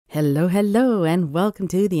Hello, hello, and welcome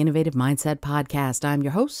to the Innovative Mindset Podcast. I'm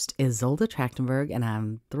your host, Isolde Trachtenberg, and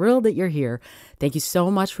I'm thrilled that you're here. Thank you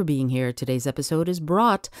so much for being here. Today's episode is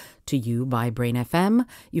brought to you by Brain FM.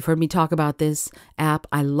 You've heard me talk about this app.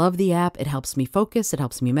 I love the app. It helps me focus. It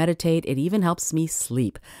helps me meditate. It even helps me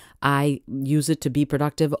sleep. I use it to be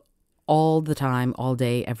productive all the time, all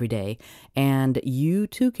day, every day. And you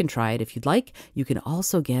too can try it if you'd like. You can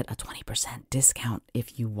also get a 20% discount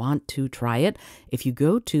if you want to try it. If you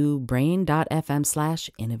go to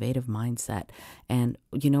brain.fm/innovative mindset. And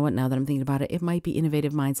you know what? Now that I'm thinking about it, it might be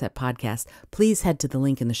Innovative Mindset Podcast. Please head to the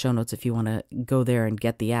link in the show notes if you want to go there and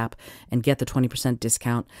get the app and get the 20%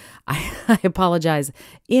 discount. I apologize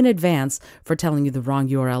in advance for telling you the wrong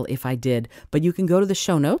URL if I did, but you can go to the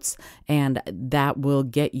show notes and that will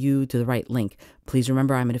get you to the right link. Please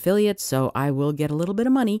remember I'm an affiliate, so I will get a little bit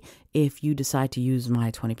of money if you decide to use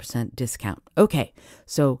my 20% discount. Okay,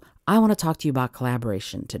 so I want to talk to you about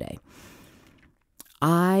collaboration today.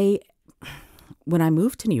 When I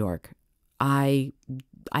moved to New York, I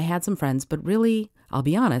had some friends, but really, I'll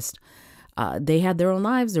be honest, they had their own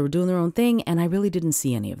lives, they were doing their own thing, and I really didn't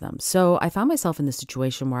see any of them. So I found myself in this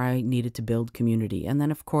situation where I needed to build community. And then,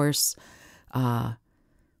 of course, COVID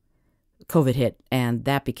hit, and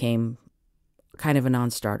that became kind of a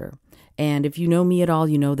non-starter. And if you know me at all,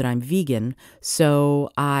 you know that I'm vegan. So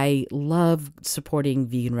I love supporting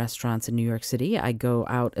vegan restaurants in New York City. I go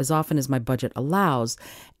out as often as my budget allows.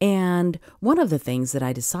 And one of the things that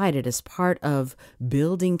I decided as part of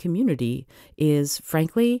building community is,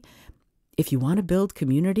 frankly, if you want to build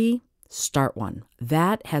community, start one.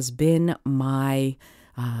 That has been my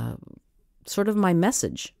sort of my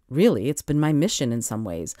message. Really, it's been my mission in some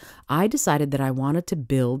ways. I decided that I wanted to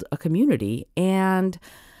build a community, and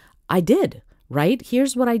I did, right?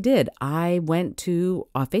 Here's what I did. I went to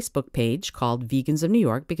a Facebook page called Vegans of New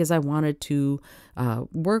York because I wanted to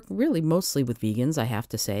work really mostly with vegans, I have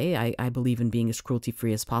to say. I believe in being as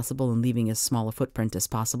cruelty-free as possible and leaving as small a footprint as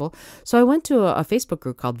possible. So I went to a Facebook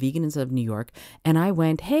group called Vegans of New York, and I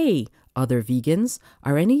went, hey, other vegans,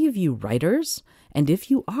 are any of you writers? And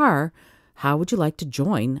if you are, how would you like to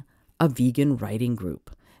join a vegan writing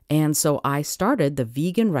group? And so I started the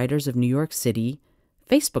Vegan Writers of New York City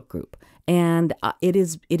Facebook group. And it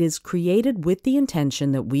is created with the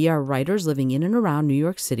intention that we are writers living in and around New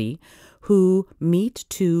York City who meet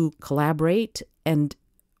to collaborate and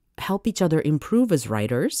help each other improve as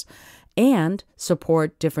writers and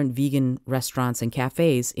support different vegan restaurants and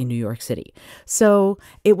cafes in New York City. So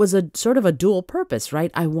it was a sort of a dual purpose, right?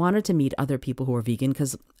 I wanted to meet other people who are vegan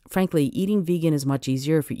because, frankly, eating vegan is much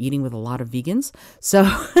easier if you're eating with a lot of vegans.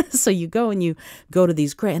 So you go to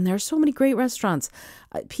these great, and there are so many great restaurants,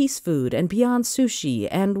 Peace Food and Beyond Sushi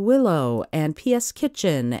and Willow and PS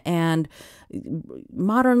Kitchen and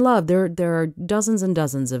Modern Love. There are dozens and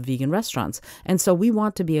dozens of vegan restaurants. And so we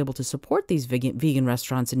want to be able to support these vegan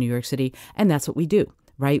restaurants in New York City, and that's what we do.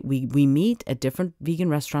 Right? We meet at different vegan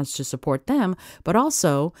restaurants to support them, but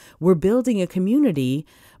also we're building a community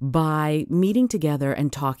by meeting together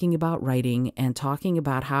and talking about writing and talking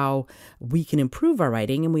about how we can improve our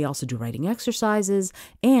writing. And we also do writing exercises,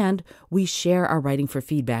 and we share our writing for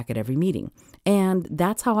feedback at every meeting. And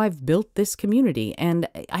that's how I've built this community. And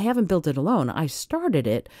I haven't built it alone. I started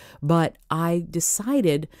it, but I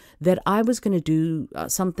decided that I was going to do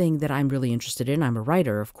something that I'm really interested in. I'm a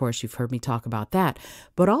writer, of course, you've heard me talk about that.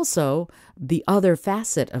 But also the other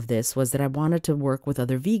facet of this was that I wanted to work with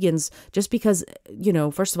other vegans just because,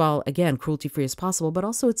 first of all, again, cruelty-free as possible, but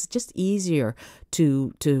also it's just easier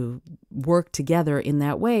to work together in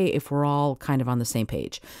that way if we're all kind of on the same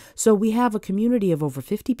page. So we have a community of over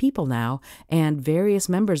 50 people now, and various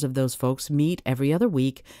members of those folks meet every other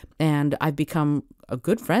week. And I've become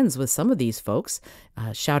good friends with some of these folks.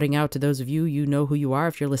 Shouting out to those of you, you know who you are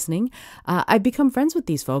if you're listening. I've become friends with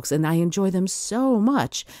these folks, and I enjoy them so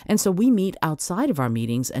much. And so we meet outside of our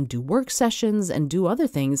meetings and do work sessions and do other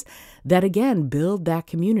things that, again, build that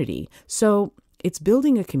community. So it's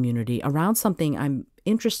building a community around something I'm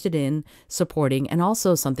interested in supporting, and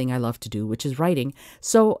also something I love to do, which is writing.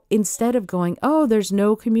 So instead of going, oh, there's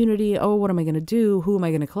no community, oh, what am I going to do? Who am I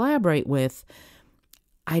going to collaborate with?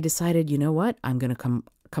 I decided, you know what? I'm going to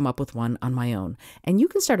come up with one on my own. And you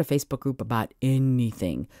can start a Facebook group about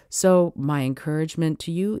anything. So my encouragement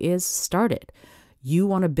to you is start it. You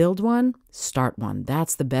want to build one? Start one.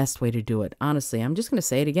 That's the best way to do it. Honestly, I'm just going to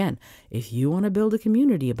say it again. If you want to build a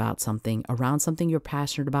community about something, around something you're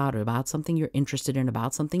passionate about, or about something you're interested in,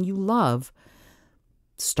 about something you love,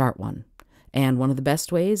 start one. And one of the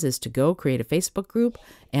best ways is to go create a Facebook group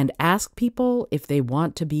and ask people if they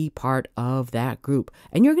want to be part of that group.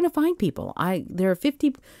 And you're going to find people. There are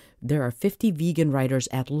 50 there are 50 vegan writers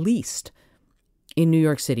at least in New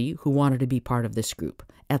York City who wanted to be part of this group,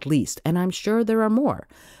 at least. And I'm sure there are more.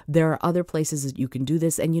 There are other places that you can do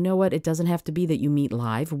this. And you know what? It doesn't have to be that you meet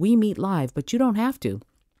live. We meet live, but you don't have to.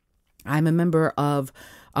 I'm a member of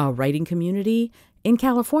a writing community in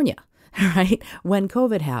California, right? When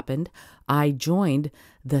COVID happened, I joined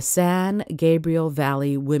the San Gabriel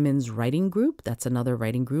Valley Women's Writing Group. That's another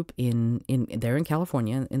writing group there in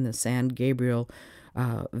California, in the San Gabriel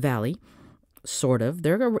Valley. Sort of.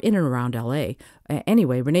 They're in and around LA.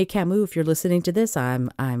 Anyway, Renee Camus, if you're listening to this,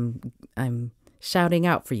 I'm shouting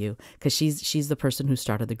out for you, because she's the person who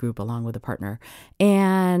started the group along with a partner.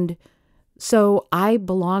 And so I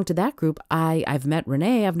belong to that group. I've met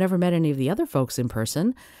Renee. I've never met any of the other folks in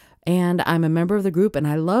person. And I'm a member of the group, and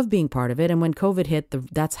I love being part of it. And when COVID hit,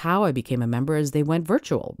 that's how I became a member, is they went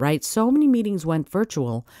virtual, right? So many meetings went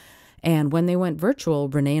virtual. And when they went virtual,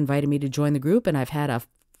 Renee invited me to join the group, and I've had a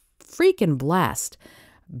freaking blast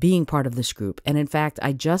being part of this group. And in fact,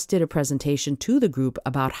 I just did a presentation to the group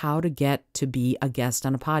about how to get to be a guest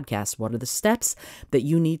on a podcast. What are the steps that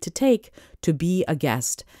you need to take to be a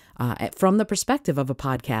guest from the perspective of a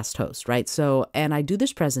podcast host, right? So, and I do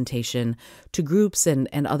this presentation to groups and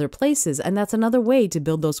other places, and that's another way to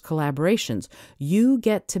build those collaborations. You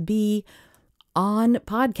get to be on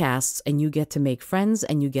podcasts, and you get to make friends,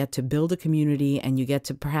 and you get to build a community, and you get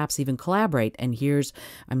to perhaps even collaborate. And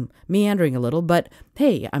I'm meandering a little, but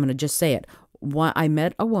hey, I'm going to just say it. I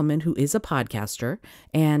met a woman who is a podcaster,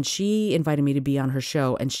 and she invited me to be on her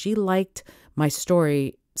show, and she liked my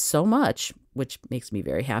story so much, which makes me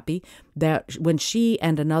very happy, that when she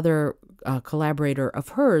and another collaborator of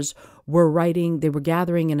hers they were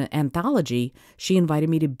gathering an anthology, she invited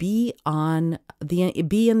me to be in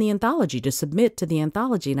the anthology, to submit to the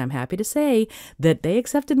anthology. And I'm happy to say that they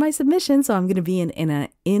accepted my submission. So I'm going to be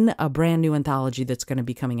in a brand new anthology that's going to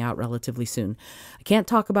be coming out relatively soon. I can't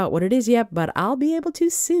talk about what it is yet, but I'll be able to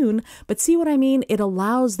soon. But see what I mean? It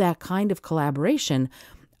allows that kind of collaboration.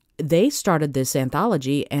 They started this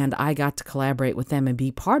anthology, and I got to collaborate with them and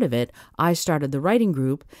be part of it. I started the writing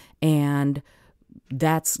group, and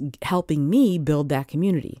that's helping me build that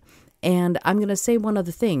community. And I'm going to say one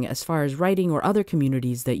other thing as far as writing or other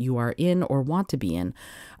communities that you are in or want to be in.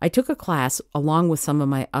 I took a class along with some of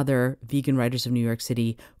my other Vegan Writers of New York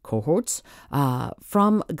City cohorts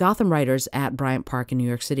from Gotham Writers at Bryant Park in New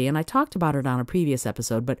York City. And I talked about it on a previous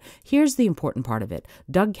episode, but here's the important part of it.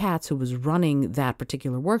 Doug Katz, who was running that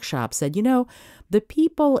particular workshop, said, the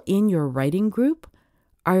people in your writing group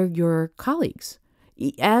are your colleagues.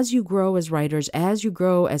 As you grow as writers, as you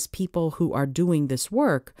grow as people who are doing this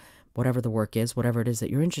work, whatever the work is, whatever it is that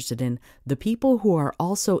you're interested in, the people who are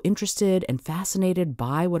also interested and fascinated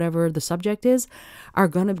by whatever the subject is are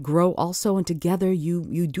going to grow also. And together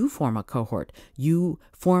you do form a cohort. You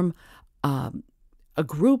form a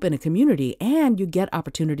group and a community, and you get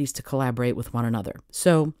opportunities to collaborate with one another.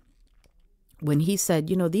 So when he said,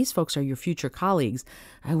 these folks are your future colleagues,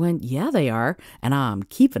 I went, yeah, they are. And I'm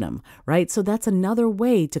keeping them, right? So that's another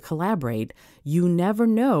way to collaborate. You never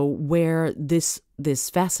know where this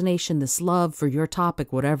fascination, this love for your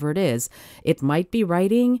topic, whatever it is, it might be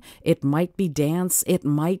writing, it might be dance, it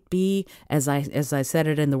might be, as I said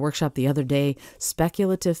it in the workshop the other day,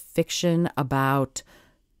 speculative fiction about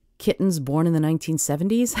kittens born in the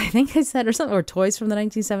 1970s, I think I said, or something, or toys from the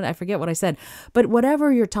 1970s. I forget what I said. But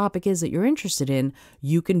whatever your topic is that you're interested in,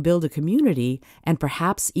 you can build a community and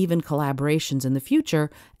perhaps even collaborations in the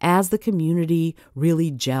future as the community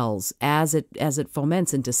really gels, as it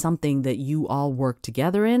foments into something that you all work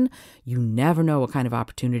together in. You never know what kind of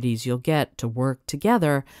opportunities you'll get to work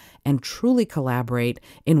together and truly collaborate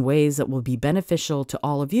in ways that will be beneficial to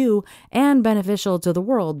all of you and beneficial to the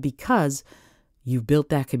world, because you've built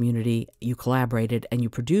that community, you collaborated, and you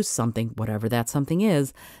produced something, whatever that something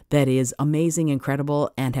is, that is amazing, incredible,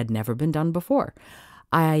 and had never been done before.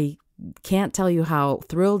 I can't tell you how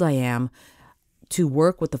thrilled I am to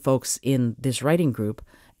work with the folks in this writing group.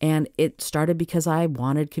 And it started because I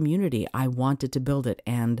wanted community. I wanted to build it.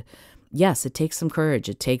 And yes, it takes some courage.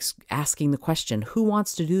 It takes asking the question, who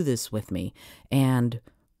wants to do this with me? And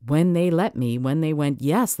when they went,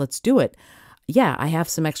 yes, let's do it. Yeah, I have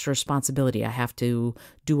some extra responsibility. I have to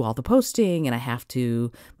do all the posting, and I have to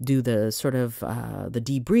do the sort of the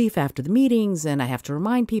debrief after the meetings, and I have to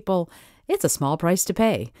remind people. It's a small price to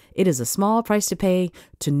pay. It is a small price to pay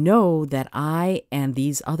to know that I and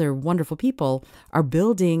these other wonderful people are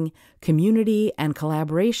building community and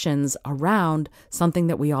collaborations around something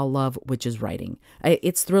that we all love, which is writing.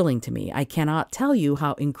 It's thrilling to me. I cannot tell you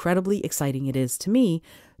how incredibly exciting it is to me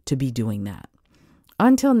to be doing that.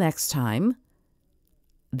 Until next time.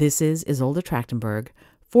 This is Isolde Trachtenberg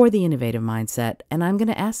for the Innovative Mindset. And I'm going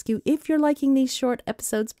to ask you, if you're liking these short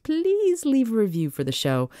episodes, please leave a review for the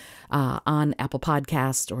show on Apple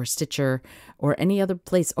Podcast or Stitcher or any other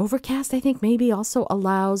place. Overcast, I think, maybe also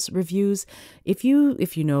allows reviews. If you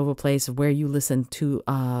know of a place where you listen to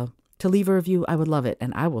leave a review, I would love it.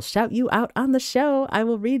 And I will shout you out on the show. I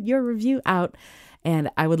will read your review out. And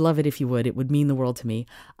I would love it if you would. It would mean the world to me.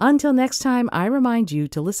 Until next time, I remind you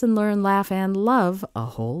to listen, learn, laugh, and love a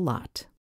whole lot.